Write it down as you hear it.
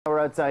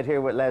outside here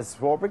with Les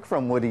Swarbrick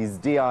from Woody's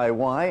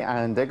DIY,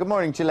 and good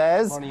morning to you,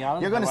 Les. Morning,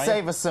 Alan. You're going to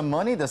save us some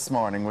money this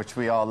morning, which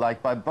we all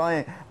like, by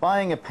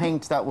buying a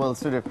paint that will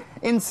sort of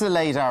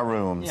insulate our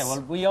rooms. Yeah,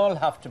 well, we all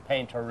have to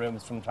paint our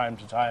rooms from time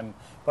to time,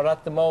 but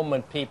at the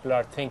moment people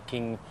are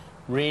thinking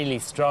really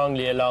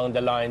strongly along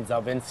the lines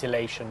of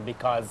insulation,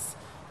 because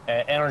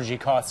energy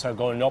costs are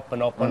going up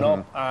and up and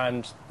up,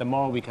 and the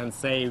more we can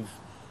save,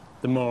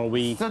 the more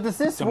we... So does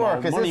this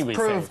work? Is this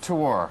proved to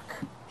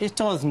work? It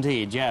does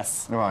indeed,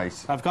 yes. Right.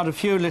 I've got a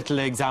few little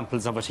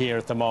examples of it here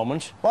at the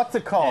moment. What's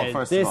it called,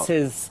 first of all? This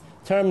is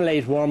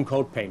Thermilate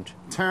Warmcoat paint.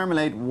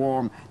 Thermilate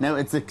Warm. Now,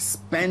 it's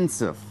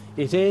expensive.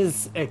 It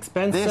is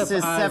expensive. This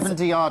is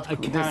 70 odd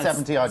euro.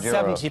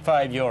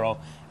 75 euro.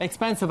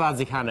 Expensive as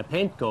a can of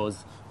paint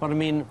goes, but I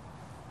mean,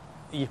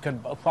 you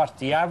could, what,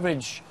 the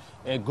average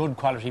good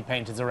quality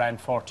paint is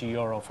around 40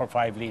 euro for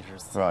 5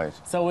 litres. Right.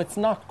 So it's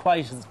not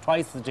quite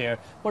twice as dear,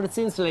 but it's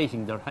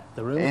insulating the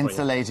room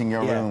Insulating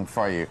your room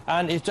for you.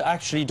 And it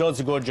actually does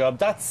a good job.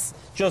 That's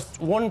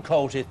just one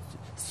coat, it's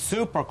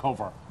super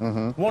cover.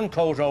 One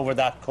coat over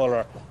that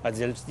colour,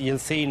 as you'll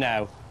see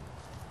now.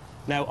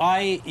 Now,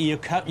 you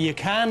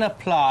can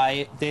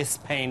apply this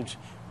paint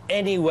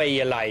any way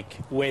you like,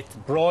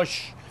 with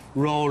brush,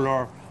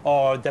 roller,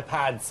 or the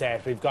pad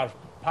set. We've got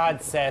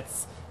pad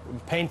sets,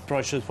 paint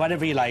brushes,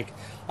 whatever you like.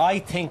 I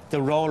think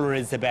the roller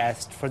is the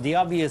best, for the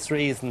obvious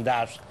reason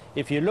that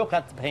if you look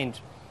at the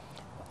paint,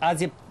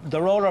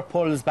 the roller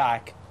pulls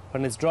back,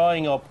 when it's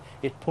drying up,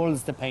 it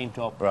pulls the paint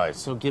up. Right.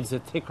 So it gives a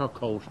thicker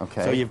coat.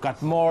 Okay. So you've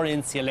got more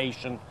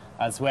insulation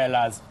as well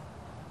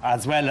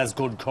as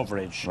good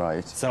coverage.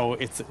 Right. So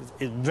it's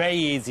very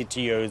easy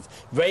to use,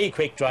 very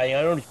quick drying.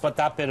 I only put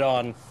that bit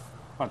on,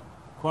 what,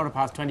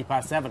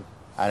 7:15.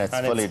 And it's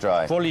fully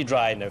dry. Fully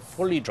dry now,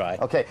 fully dry.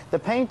 Okay, the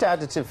paint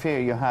additive here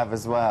you have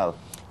as well.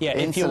 Yeah,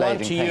 if you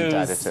want to use,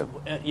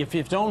 additive. If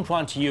you don't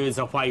want to use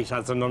a white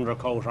as an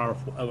undercoat or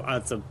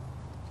as a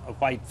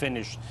white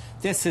finish,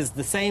 this is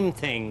the same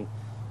thing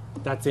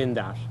that's in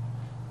that,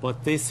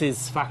 but this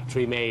is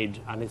factory made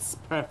and it's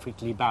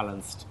perfectly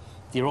balanced.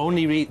 The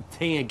only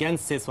thing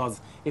against this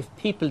was if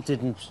people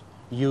didn't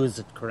use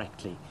it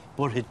correctly,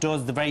 but it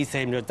does the very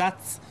same.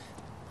 That's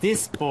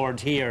this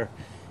board here.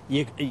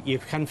 You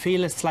can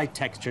feel a slight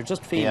texture,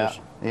 just feel it.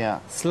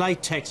 Yeah.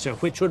 Slight texture,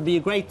 which would be a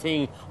great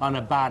thing on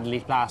a badly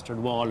plastered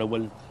wall. It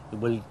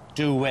will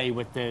do away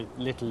with the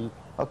little...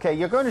 Okay,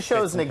 you're going to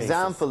show us an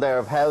example there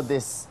of how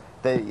this...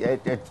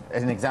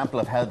 an example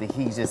of how the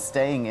heat is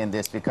staying in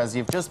this, because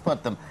you've just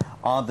put them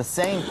on the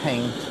same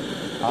paint,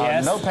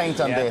 no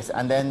paint on this,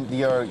 and then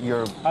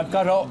your I've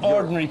got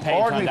ordinary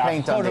paint on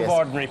that.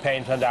 Ordinary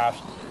paint on that,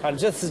 and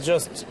this is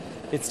just,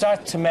 it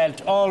starts to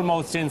melt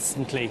almost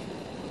instantly.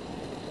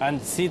 And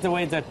see the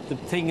way that the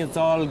thing is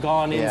all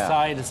gone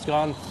inside, it's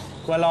gone.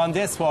 Well, on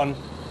this one...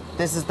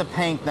 This is the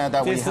paint now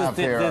that we have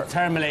here. This is the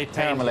Thermilate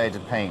paint.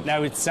 Thermilated paint.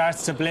 Now it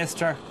starts to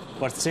blister,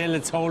 but still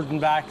it's holding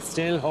back,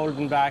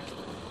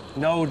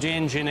 No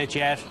dinge in it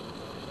yet.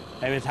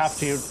 I would have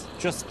to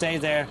just stay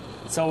there.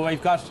 So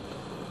we've got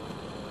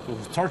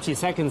 30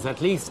 seconds at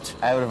least.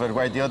 Out of it,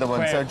 where the other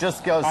one, so it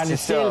just goes to show. And it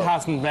still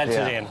hasn't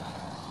melted in.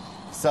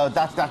 So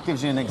that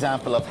gives you an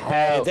example of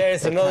how...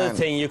 there's another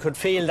thing, you could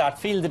feel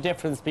the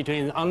difference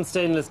between on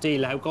stainless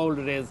steel, how cold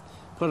it is,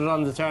 put it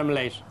on the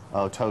Thermilate.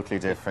 Oh, totally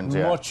different,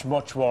 Much,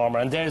 much warmer.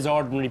 And there's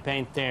ordinary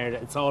paint there,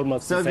 it's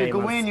almost the same. So if you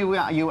go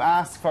in, you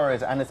ask for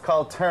it, and it's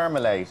called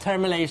Thermilate.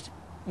 Thermilate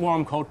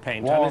Warmcoat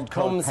paint. And it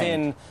comes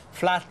in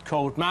flat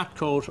coat, matte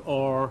coat,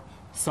 or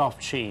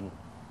soft sheen.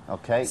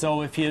 Okay.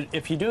 So if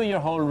you do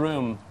your whole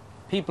room,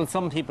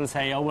 some people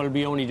say, oh, well,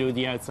 we only do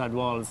the outside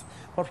walls.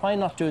 But why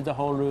not do the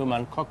whole room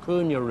and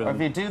cocoon your room? Or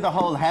if you do the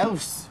whole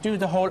house. Do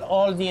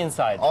all the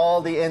inside.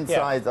 All the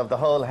insides of the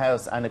whole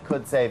house, and it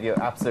could save you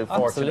absolute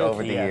fortune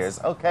over the years.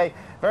 Okay,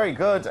 very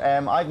good.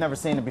 I've never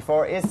seen it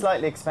before. It's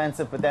slightly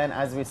expensive, but then,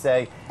 as we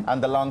say,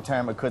 on the long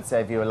term, it could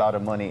save you a lot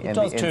of money in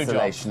the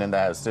insulation in the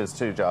house. There's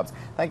 2 jobs.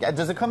 Thank you.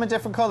 Does it come in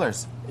different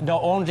colours?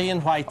 No, only in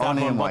white.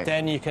 Only in white. But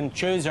then you can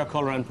choose your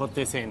colour and put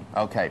this in.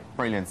 Okay,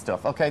 brilliant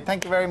stuff. Okay,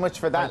 thank you very much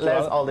for that,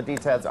 Les. All the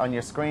details on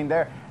your screen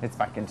there. It's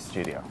back into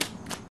studio.